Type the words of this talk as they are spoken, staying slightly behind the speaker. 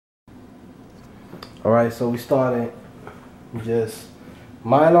Alright, so we started just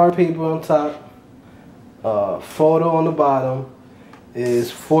Mylar paper on top, photo on the bottom is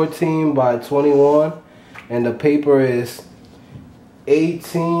 14 by 21, and the paper is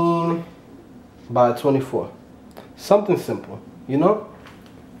 18 by 24. Something simple, you know?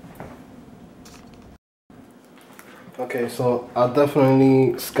 Okay, so I'll definitely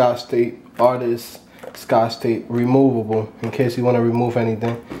need Scotch tape, artist Scotch tape, removable, in case you want to remove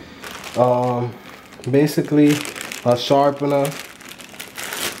anything. Basically a sharpener.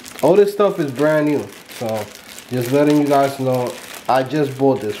 All this stuff is brand new, so just letting you guys know, I just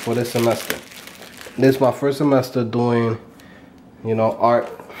bought this for this semester. This is my first semester doing, you know,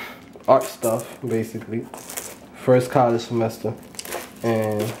 art stuff, basically. First college semester.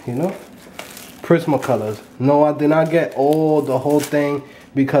 And you know, Prismacolors. No, I did not get the whole thing,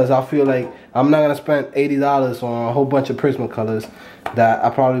 because I feel like I'm not gonna spend $80 on a whole bunch of Prismacolors that I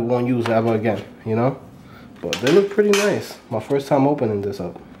probably won't use ever again, you know? But they look pretty nice. My first time opening this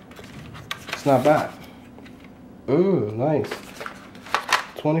up. It's not bad. Nice.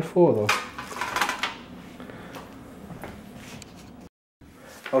 24 though.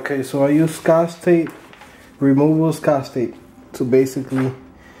 Okay, so I use Scotch tape, removable Scotch tape, to basically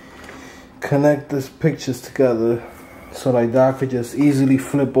connect these pictures together, so like that I could just easily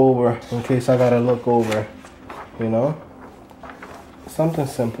flip over in case I gotta look over, you know? Something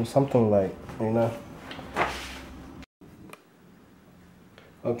simple, something light, you know?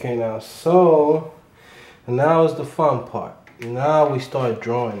 Okay, now is the fun part. Now we start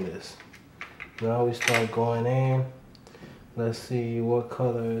drawing this. Now we start going in. Let's see what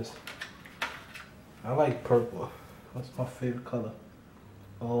colors. I like purple. That's my favorite color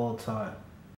all time.